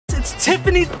It's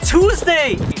Tiffany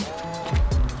Tuesday!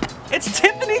 It's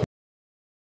Tiffany!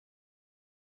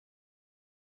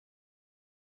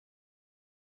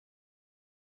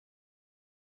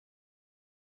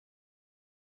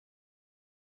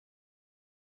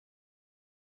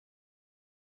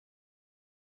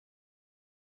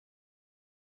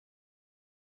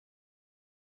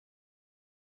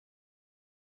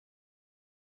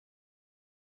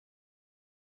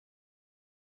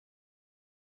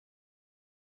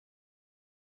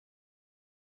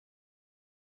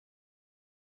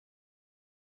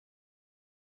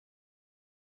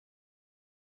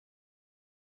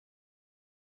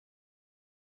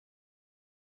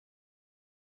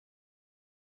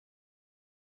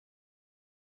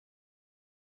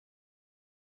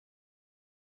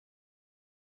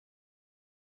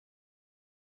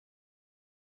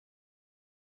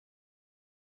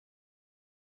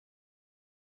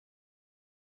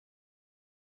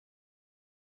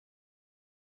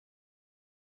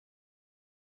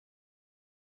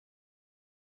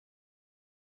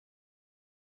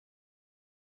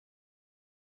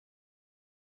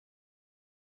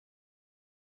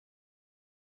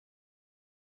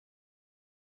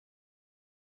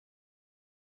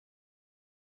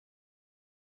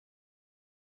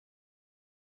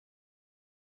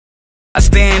 I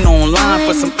stand online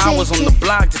for some hours on the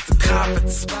block just to cop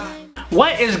it.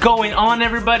 What is going on,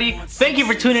 everybody? Thank you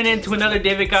for tuning in to another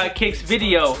David Got Kicks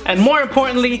video. And more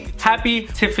importantly, happy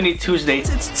Tiffany Tuesday.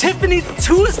 It's Tiffany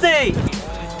Tuesday!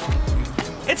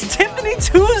 It's Tiffany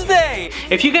Tuesday!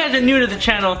 If you guys are new to the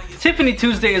channel, Tiffany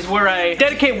Tuesday is where I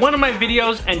dedicate one of my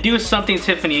videos and do something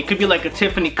Tiffany. It could be like a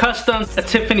Tiffany custom, a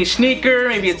Tiffany sneaker,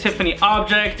 maybe a Tiffany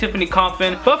object, Tiffany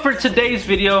coffin. But for today's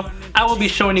video, I will be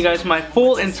showing you guys my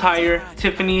full entire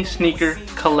Tiffany sneaker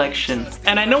collection.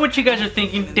 And I know what you guys are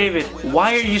thinking, David,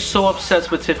 why are you so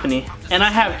obsessed with Tiffany? And I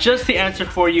have just the answer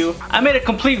for you. I made a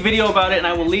complete video about it and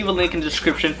I will leave a link in the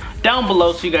description down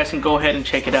below so you guys can go ahead and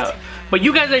check it out. But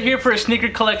you guys are here for a sneaker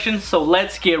collection, so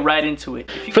let's get right into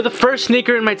it. For the first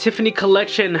sneaker in my Tiffany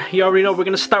collection, you already know we're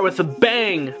gonna start with a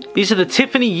bang. These are the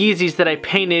Tiffany Yeezys that I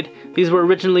painted. These were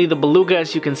originally the Beluga,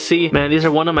 as you can see. Man, these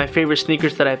are one of my favorite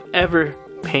sneakers that I've ever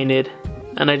painted.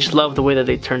 And I just love the way that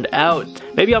they turned out.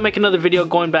 Maybe I'll make another video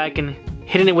going back and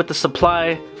hitting it with the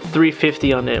supply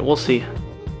 350 on it. We'll see.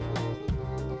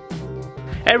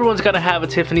 Everyone's gotta have a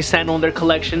Tiffany sandal in their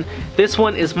collection. This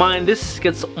one is mine. This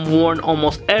gets worn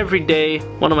almost every day.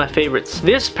 One of my favorites.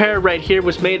 This pair right here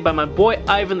was made by my boy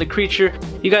Ivan the Creature.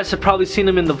 You guys have probably seen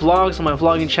him in the vlogs on my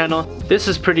vlogging channel. This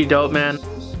is pretty dope, man.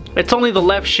 It's only the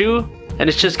left shoe and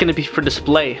it's just gonna be for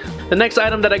display. The next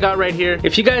item that I got right here,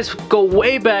 if you guys go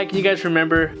way back, you guys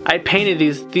remember, I painted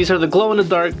these. These are the glow in the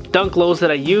dark dunk lows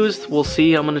that I used. We'll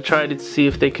see. I'm gonna try to see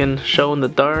if they can show in the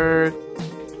dark.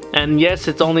 And yes,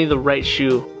 it's only the right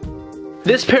shoe.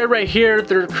 This pair right here,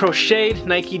 they're crocheted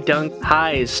Nike Dunk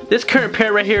highs. This current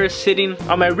pair right here is sitting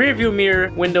on my rearview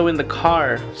mirror window in the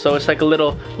car. So it's like a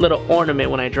little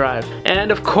ornament when I drive.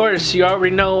 And of course, you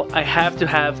already know I have to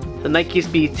have the Nike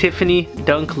SB Tiffany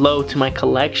Dunk Low to my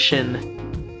collection.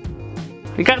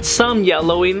 We got some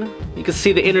yellowing. You can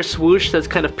see the inner swoosh that's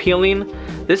kind of peeling.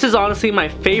 This is honestly my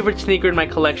favorite sneaker in my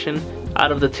collection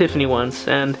out of the Tiffany ones.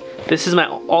 And this is my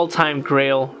all-time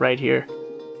grail right here.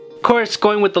 Of course,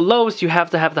 going with the lows, you have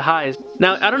to have the highs.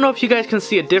 Now, I don't know if you guys can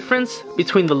see a difference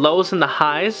between the lows and the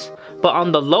highs, but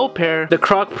on the low pair, the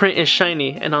croc print is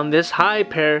shiny, and on this high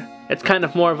pair, it's kind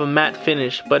of more of a matte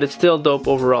finish, but it's still dope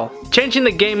overall. Changing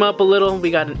the game up a little,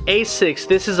 we got an A6.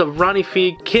 This is a Ronnie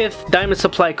Fieg Kith Diamond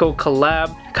Supply Co.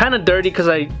 collab. Kind of dirty because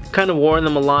I kind of wore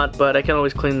them a lot, but I can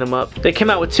always clean them up. They came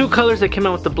out with two colors. They came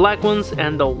out with the black ones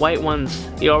and the white ones.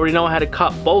 You already know I had to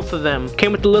cop both of them.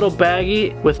 Came with the little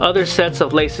baggie with other sets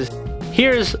of laces.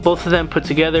 Here's both of them put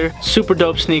together. Super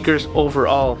dope sneakers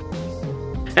overall.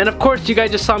 And of course, you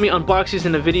guys just saw me unbox these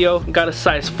in the video. Got a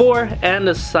size 4 and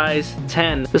a size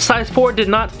 10. The size 4 did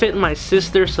not fit my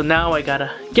sister, so now I gotta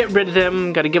get rid of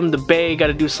them, gotta give them the bay,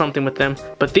 gotta do something with them.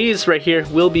 But these right here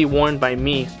will be worn by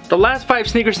me. The last 5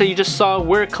 sneakers that you just saw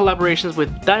were collaborations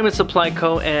with Diamond Supply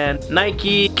Co. and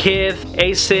Nike, Kith,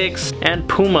 A6, and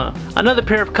Puma. Another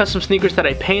pair of custom sneakers that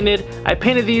I painted. I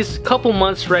painted these a couple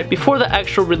months right before the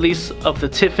actual release of the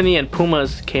Tiffany and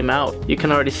Pumas came out. You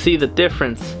can already see the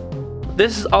difference.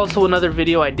 This is also another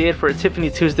video I did for a Tiffany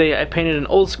Tuesday. I painted an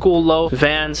old school low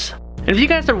Vans. And if you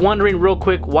guys are wondering real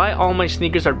quick why all my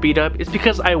sneakers are beat up, it's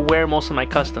because I wear most of my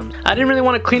customs. I didn't really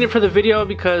want to clean it for the video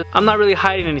because I'm not really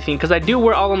hiding anything, because I do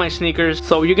wear all of my sneakers,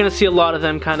 so you're gonna see a lot of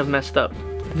them kind of messed up.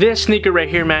 This sneaker right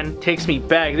here, man, takes me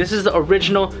back. This is the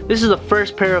original. This is the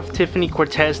first pair of Tiffany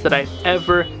Cortez that I've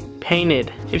ever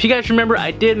painted. If you guys remember,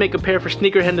 I did make a pair for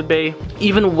Sneakerhead in the Bay,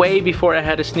 even way before I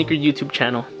had a sneaker YouTube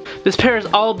channel. This pair is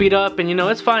all beat up, and you know,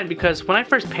 it's fine because when I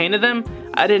first painted them,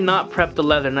 I did not prep the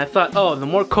leather, and I thought, oh, the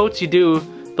more coats you do,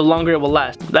 the longer it will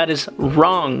last. That is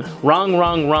wrong. Wrong,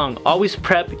 wrong, wrong. Always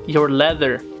prep your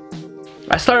leather.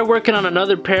 I started working on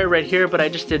another pair right here, but I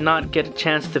just did not get a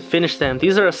chance to finish them.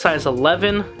 These are a size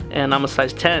 11 and I'm a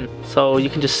size 10. So you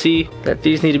can just see that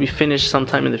these need to be finished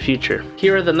sometime in the future.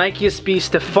 Here are the Nike SB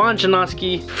Stefan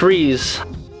Janoski Freeze.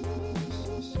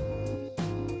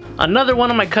 Another one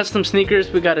of my custom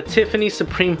sneakers, we got a Tiffany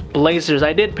Supreme Blazers.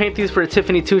 I did paint these for a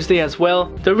Tiffany Tuesday as well.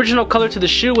 The original color to the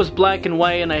shoe was black and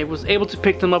white, and I was able to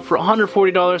pick them up for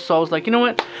 $140, so I was like, you know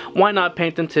what? Why not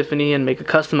paint them Tiffany and make a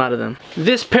custom out of them?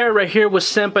 This pair right here was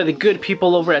sent by the good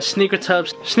people over at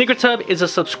SneakerTub. SneakerTub is a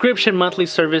subscription monthly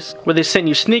service where they send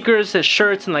you sneakers,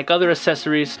 shirts, and like other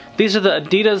accessories. These are the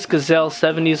Adidas Gazelle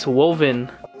 70s woven.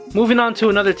 Moving on to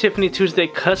another Tiffany Tuesday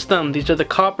custom. These are the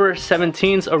copper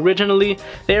 17s. Originally,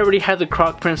 they already had the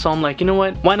croc print, so I'm like, you know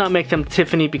what? Why not make them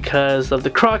Tiffany because of the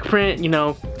croc print? You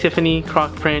know, Tiffany,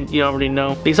 croc print, you already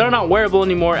know. These are not wearable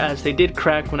anymore as they did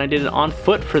crack when I did it on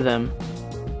foot for them.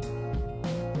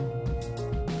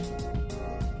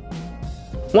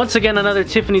 Once again, another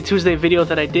Tiffany Tuesday video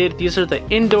that I did. These are the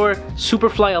indoor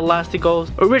Superfly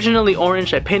Elasticos. Originally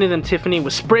orange, I painted them Tiffany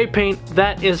with spray paint.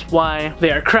 That is why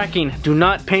they are cracking. Do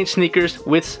not paint sneakers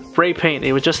with spray paint.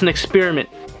 It was just an experiment.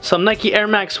 Some Nike Air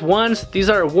Max 1s. These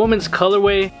are a woman's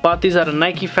colorway. Bought these at a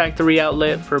Nike factory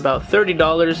outlet for about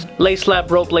 $30. Lace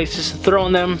lap rope laces to throw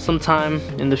on them sometime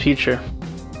in the future.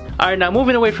 Alright, now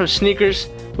moving away from sneakers,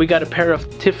 we got a pair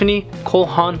of Tiffany Cole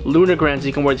Haan Lunargrams.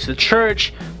 You can wear these to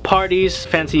church, parties,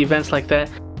 fancy events like that.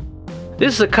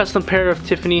 This is a custom pair of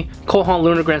Tiffany Cole Haan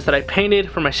Lunargrams that I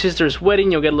painted for my sister's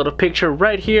wedding. You'll get a little picture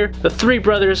right here. The three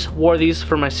brothers wore these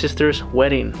for my sister's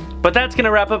wedding. But that's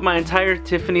gonna wrap up my entire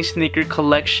Tiffany sneaker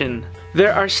collection.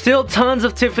 There are still tons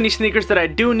of Tiffany sneakers that I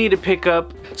do need to pick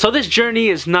up, so this journey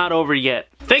is not over yet.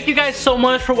 Thank you guys so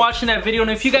much for watching that video,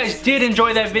 and if you guys did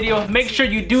enjoy that video, make sure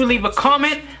you do leave a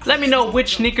comment. Let me know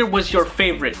which sneaker was your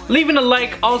favorite. Leaving a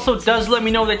like also does let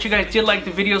me know that you guys did like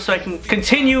the video, so I can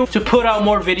continue to put out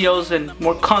more videos and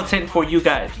more content for you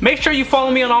guys. Make sure you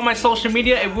follow me on all my social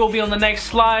media. It will be on the next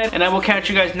slide, and I will catch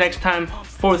you guys next time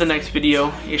for the next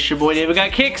video. It's your boy David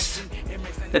Got Kicks,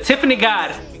 the Tiffany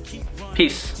God.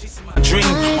 Peace. Dream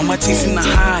on my teeth in the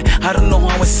high. I don't know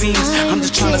how it seems. I'm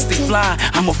just trying to stay fly.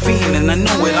 I'm a fiend and I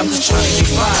know it. I'm just trying to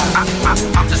get by.